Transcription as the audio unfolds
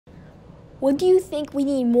What do you think we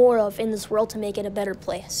need more of in this world to make it a better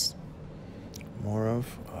place? More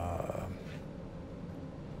of?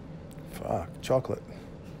 Chocolate.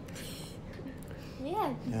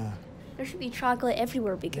 Yeah. Yeah. There should be chocolate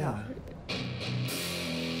everywhere we go. Yeah.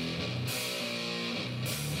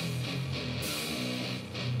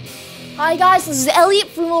 Hi guys, this is Elliot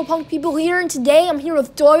from Little Punk People here, and today I'm here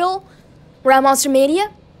with Doyle. We're at Monster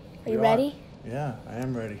Mania. Are you ready? Yeah, I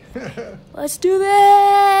am ready. Let's do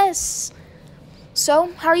this!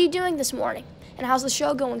 So, how are you doing this morning? And how's the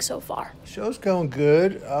show going so far? Show's going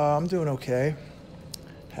good. I'm doing okay.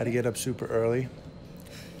 Had to get up super early.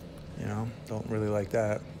 You know, don't really like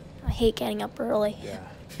that. I hate getting up early.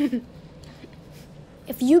 Yeah.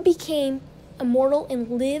 If you became immortal and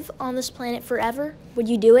live on this planet forever, would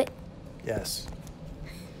you do it? Yes.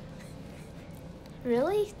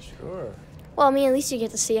 Really? Sure. Well, I mean, at least you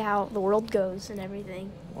get to see how the world goes and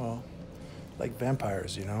everything. Well, like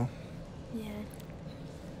vampires, you know? Yeah.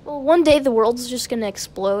 Well, one day the world's just gonna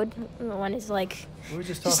explode when it's like We were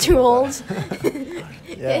just just talking too about old. that.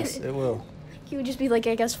 Yes, it will. You would just be like,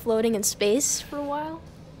 I guess, floating in space for a while.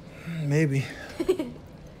 Maybe.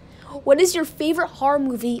 What is your favorite horror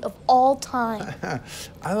movie of all time?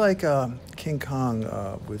 I like King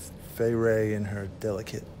Kong with Fay Wray in her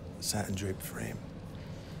delicate satin draped frame.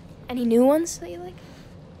 Any new ones that you like?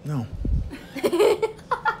 No.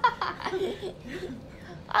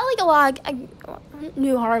 I like a lot of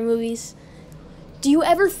new horror movies. Do you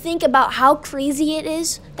ever think about how crazy it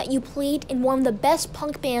is that you played in one of the best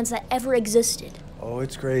punk bands that ever existed? Oh,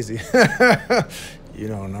 it's crazy. You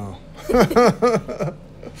don't know.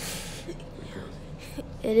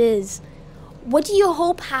 It is. What do you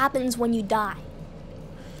hope happens when you die?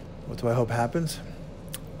 What do I hope happens?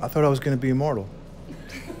 I thought I was going to be immortal.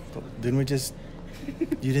 Didn't we just...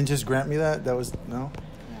 You didn't just grant me that? That was... No?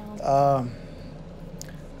 No.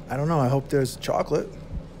 I don't know. I hope there's chocolate.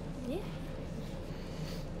 Yeah.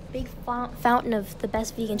 Big fountain of the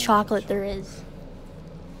best vegan chocolate there is.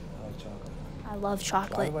 I like chocolate. I love Why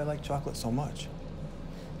chocolate do I like chocolate so much?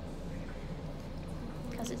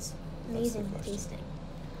 because it's the amazing question. tasting.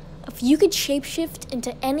 If you could shapeshift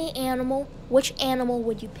into any animal, which animal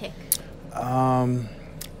would you pick?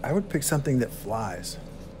 I would pick something that flies.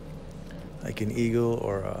 Like an eagle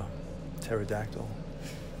or a pterodactyl.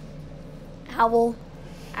 Owl.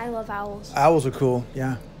 I love owls. Owls are cool,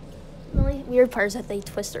 yeah. The only weird part is that they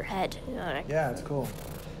twist their head. You know, like, Yeah, it's cool.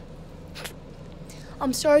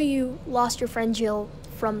 I'm sorry you lost your friend Jill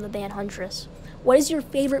from the band Huntress. What is your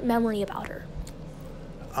favorite memory about her?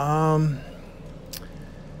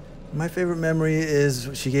 My favorite memory is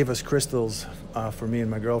she gave us crystals for me and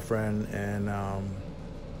my girlfriend, and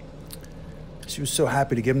she was so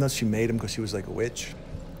happy to give them to us. She made them because she was like a witch,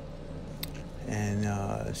 and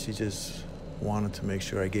she just wanted to make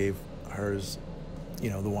sure I gave hers,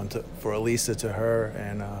 you know, the one for Elisa to her,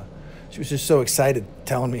 and she was just so excited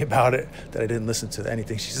telling me about it that I didn't listen to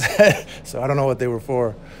anything she said. So I don't know what they were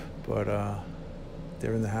for, but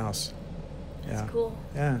they're in the house. That's Yeah. cool.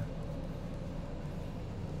 Yeah.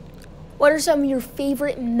 What are some of your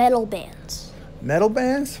favorite metal bands? Metal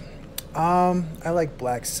bands? I like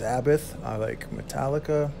Black Sabbath. I like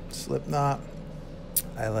Metallica, Slipknot.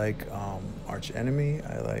 I like Arch Enemy.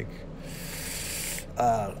 I like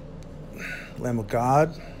Lamb of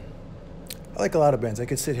God. I like a lot of bands. I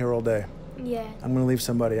could sit here all day. Yeah, I'm gonna leave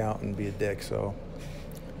somebody out and be a dick. So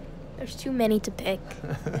there's too many to pick.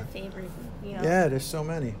 Favorite, you know. yeah, there's so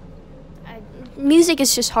many. Music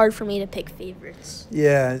is just hard for me to pick favorites.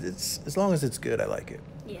 Yeah, it's as long as it's good, I like it.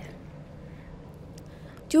 Yeah.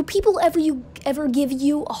 Do people ever give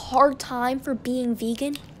you a hard time for being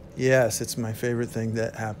vegan? Yes, it's my favorite thing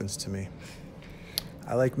that happens to me.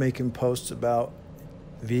 I like making posts about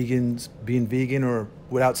vegans being vegan or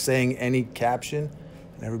without saying any caption,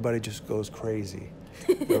 and everybody just goes crazy.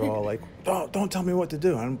 They're all like, don't tell me what to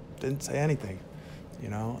do. Didn't say anything. You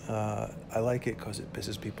know, I like it because it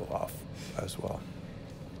pisses people off as well.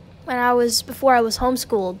 Before I was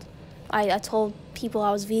homeschooled, I told people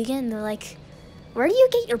I was vegan, and they're like, where do you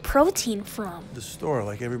get your protein from? The store,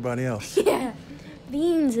 like everybody else. Yeah,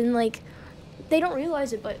 beans, and like, they don't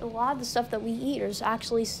realize it, but a lot of the stuff that we eat is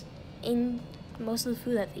actually in most of the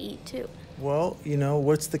food that they eat too. Well, you know,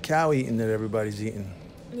 what's the cow eating that everybody's eating?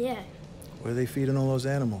 Yeah. Where are they feeding all those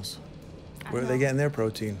animals? Where are they getting their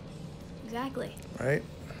protein? Exactly. Right?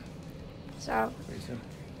 So,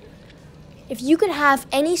 if you could have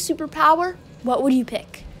any superpower, what would you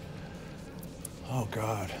pick? Oh,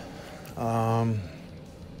 God.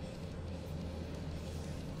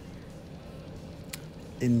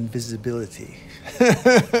 Invisibility.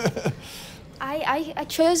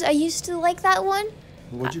 I used to like that one.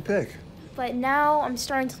 What'd you pick? But now I'm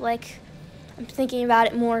starting to I'm thinking about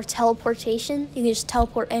it more teleportation. You can just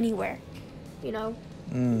teleport anywhere, you know?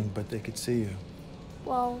 But they could see you.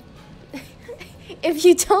 Well, if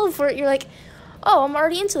you teleport, you're like, oh, I'm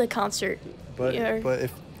already into the concert. But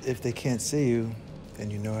if they can't see you,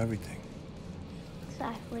 then you know everything.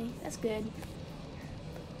 Exactly. That's good.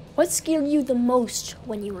 What scared you the most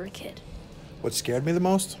when you were a kid? What scared me the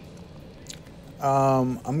most?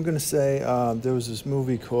 I'm gonna say there was this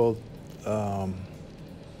movie called Don't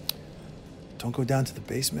Go Down to the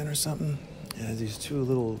Basement or something. Yeah, these two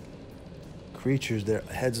little creatures, their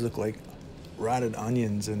heads look like rotted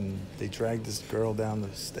onions, and they dragged this girl down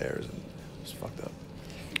the stairs, and it was fucked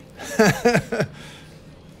up.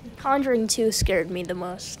 Conjuring 2 scared me the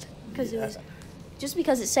most because it was just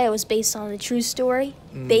because it said it was based on a true story,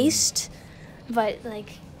 but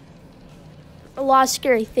a lot of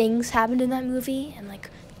scary things happened in that movie, and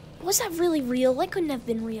was that really real? That couldn't have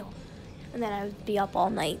been real. And then I would be up all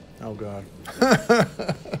night. Oh God.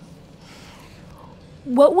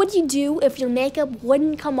 What would you do if your makeup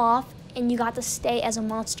wouldn't come off and you got to stay as a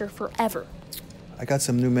monster forever? I got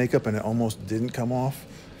some new makeup and it almost didn't come off,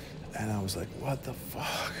 and I was like, what the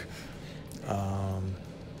fuck?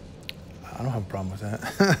 I don't have a problem with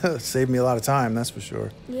that. It saved me a lot of time, that's for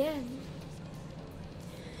sure. Yeah.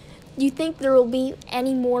 Do you think there will be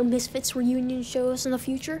any more Misfits reunion shows in the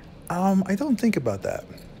future? I don't think about that.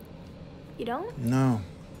 You don't? No.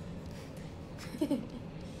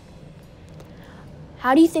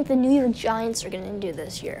 How do you think the New York Giants are going to do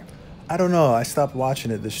this year? I don't know. I stopped watching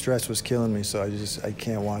it. The stress was killing me, so I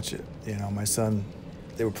can't watch it. You know, my son,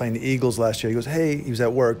 they were playing the Eagles last year. He goes, hey, he was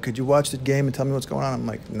at work. Could you watch the game and tell me what's going on? I'm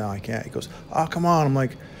like, no, I can't. He goes, oh, come on. I'm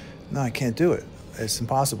like, no, I can't do it. It's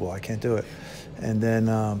impossible. I can't do it. And then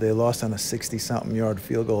they lost on a 60-something yard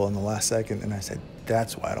field goal in the last second, and I said,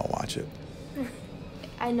 that's why I don't watch it.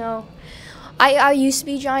 I know. I used to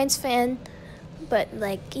be a Giants fan, but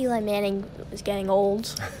Eli Manning was getting old,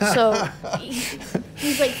 so he's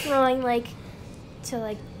throwing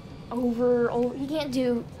to over. He can't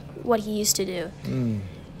do what he used to do.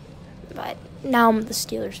 But now I'm the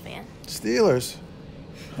Steelers fan. Steelers.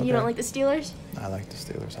 Okay. You don't like the Steelers? I like the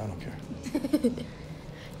Steelers. I don't care.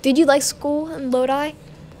 Did you like school in Lodi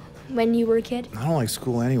when you were a kid? I don't like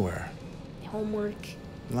school anywhere. Homework.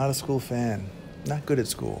 I'm not a school fan. Not good at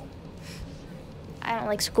school. I don't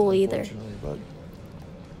like school either. Unfortunately, but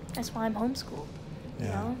that's why I'm homeschooled. yeah.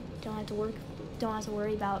 You know? Don't have to work. Don't have to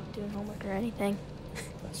worry about doing homework or anything.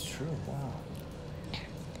 That's true. Wow.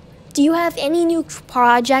 Do you have any new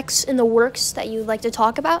projects in the works that you'd like to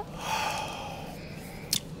talk about?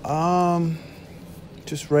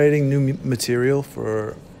 Just writing new material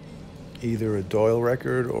for either a Doyle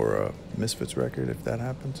record or a Misfits record, if that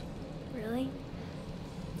happens. Really?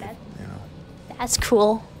 You know. That's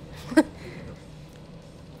cool.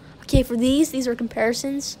 Okay, for these are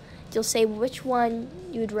comparisons. You'll say which one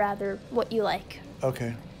you'd rather, what you like.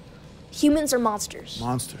 Okay. Humans or monsters?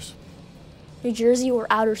 Monsters. New Jersey or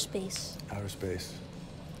outer space? Outer space.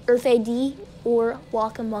 Earth AD or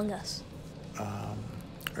Walk Among Us?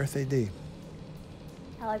 Earth AD.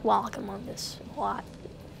 I like Walk Among Us a lot.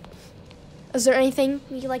 Is there anything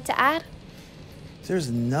you'd like to add? There's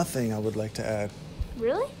nothing I would like to add.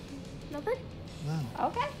 Really? Nothing? No.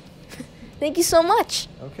 Okay. Thank you so much.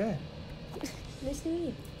 Okay. Nice to meet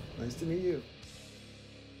you. Nice to meet you.